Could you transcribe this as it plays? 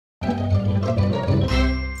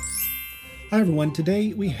Hi everyone,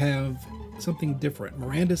 today we have something different.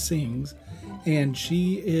 Miranda sings, and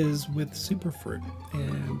she is with Sup3rfruit,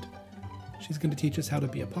 and she's going to teach us how to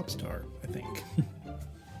be a pop star, I think.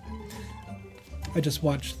 I just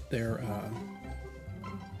watched their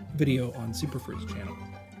video on Sup3rfruit's channel.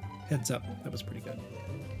 Heads up, that was pretty good.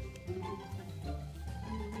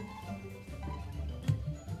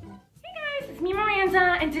 Me,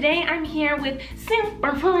 Miranda, and today I'm here with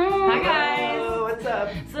Sup3rfruit. Hi guys. Hello, what's up?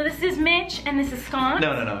 So this is Mitch and this is Scott.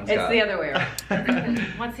 No, It's the other way around.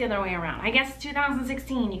 What's the other way around? I guess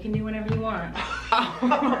 2016, you can do whatever you want.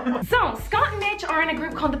 So Scott and Mitch are in a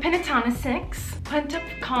group called the Pentatonics.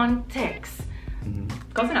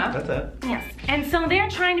 Close enough. That's it. Yes, and so they're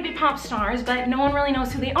trying to be pop stars, but no one really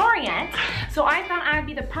knows who they are yet. So I thought I'd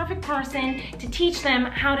be the perfect person to teach them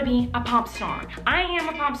how to be a pop star. I am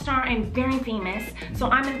a pop star and very famous, so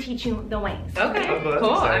I'm gonna teach you the ways. Okay, Oh,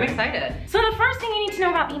 cool, exciting. I'm excited. So the first thing you need to know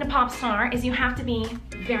about being a pop star is you have to be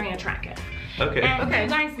very attractive. Okay. And Okay. you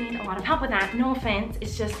guys need a lot of help with that. No offense,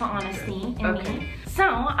 it's just the honesty in Okay. me. So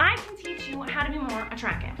I can teach you how to be more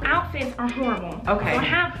attractive. Outfits are horrible. Okay. So I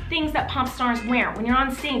have things that pop stars wear. When you're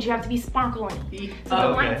on stage, you have to be sparkly. So the Oh,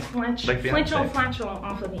 okay. lights flinch, Like Beyonce. flatchel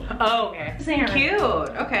off of you. Oh, okay. Sarah. Cute,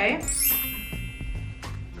 okay.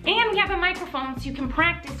 And we have a microphone so you can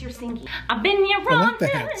practice your singing. I've been there I all like the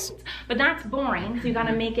night. hats. But that's boring, so you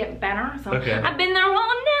gotta make it better. So Okay. I've been there all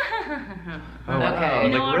night. Oh, wow. Okay.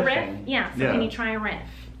 You know like a riff? riffing. Yeah, so can you try a riff?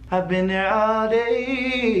 I've been there all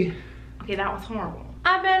day. Okay, that was horrible.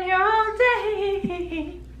 I've been here all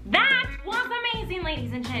day. That was amazing,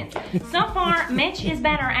 ladies and gents. So far, Mitch is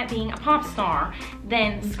better at being a pop star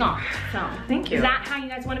than Scott. So, Thank you. Is that how you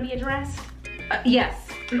guys want to be addressed? Yes.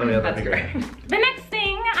 Oh yeah, that'd That's be great. The next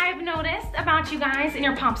thing I've noticed about you guys and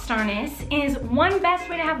your pop starness is one best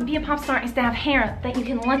way to be a pop star is to have hair that you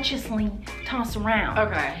can lusciously toss around.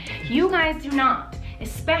 Okay. You guys do not,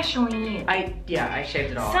 especially you. I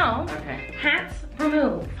shaved it all. So, Okay. hats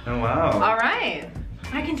removed. Oh wow. All right.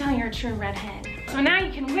 I can tell you're a true redhead. So now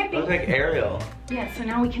you can whip Looks it. like Ariel. Yeah, so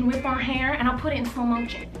now we can whip our hair and I'll put it in slow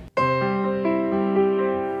motion.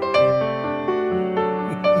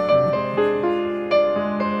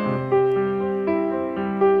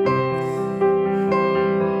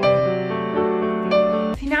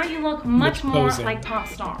 See, now you look much more posing. like pop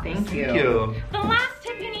stars. Thank you. Thank you. The last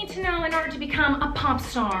tip you need to know in order to become a pop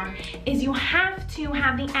star is you have to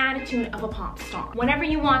have the attitude of a pop star. Whatever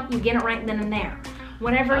you want, you get it right then and there.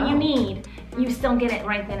 Whatever you need, you still get it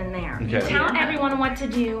right then and there. You Okay. tell everyone what to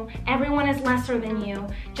do. Everyone is lesser than you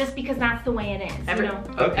just because that's the way it is, you know?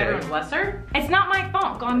 Okay. Everyone's lesser? It's not my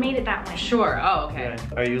fault. God made it that way. Sure. Oh, okay.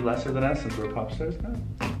 Are you lesser than us since we're pop stars now?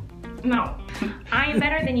 No. I am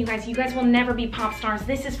better than you guys. You guys will never be pop stars.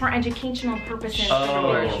 This is for educational purposes. Oh,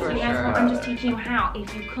 So sure, you guys sure. will, I'm just teaching you how,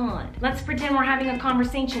 if you could. Let's pretend we're having a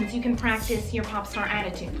conversation so you can practice your pop star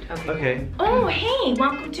attitude. Okay. Oh, hey,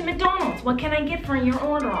 welcome to McDonald's. What can I get for your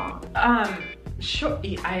order? Sure.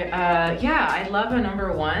 I'd love a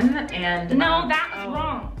 #1 and. No, that was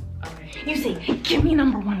wrong. Okay. You say, give me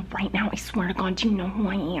 #1 right now. I swear to God, you know who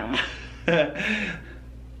I am.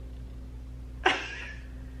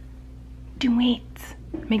 Do it,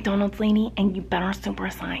 McDonald's lady, and you better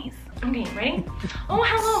supersize. Okay, ready? Oh,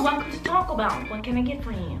 hello, welcome to Taco Bell. What can I get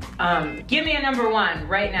for you? Give me a #1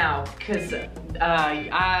 right now, cause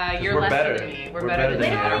you're We're lesser better. than me. We're better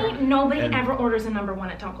than you. Literally, nobody And- ever orders a #1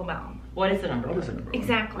 at Taco Bell. What is the number? What is the number?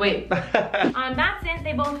 Exactly. Wait. That's it.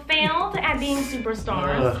 They both failed at being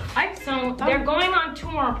superstars. So they're going on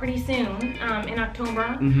tour pretty soon, in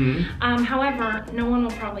October. However, no one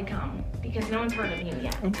will probably come because no one's heard of you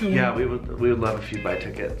yet. I'm going. Yeah, we would love if you'd buy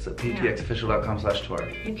tickets at ptxofficial.com/tour.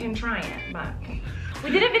 You can try it, but we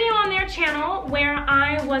did a video on their channel where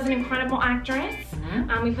I was an incredible actress.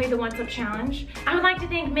 We played the What's Up Challenge. I would like to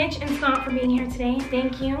thank Mitch and Scott for being here today.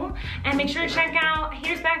 Thank you. And make sure to check out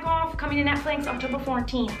Haters Back Off, coming to Netflix October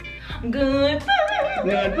 14th. Goodbye.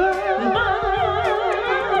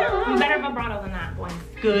 Better vibrato than that, boys.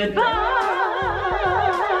 Goodbye.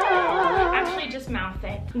 Actually, just mouth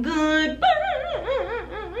it. Goodbye.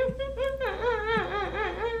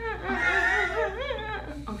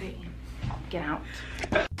 Okay, get out.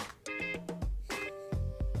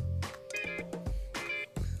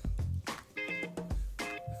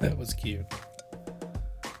 That was cute.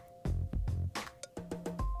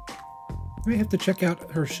 We have to check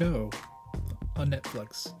out her show on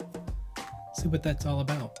Netflix. See what that's all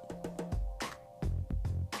about.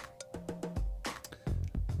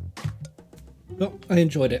 Well, I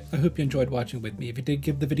enjoyed it. I hope you enjoyed watching with me. If you did,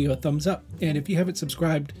 give the video a thumbs up. And if you haven't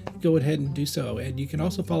subscribed, go ahead and do so. And you can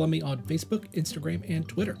also follow me on Facebook, Instagram, and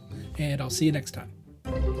Twitter. And I'll see you next time.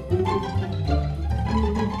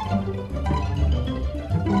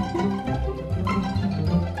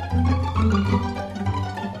 Bye.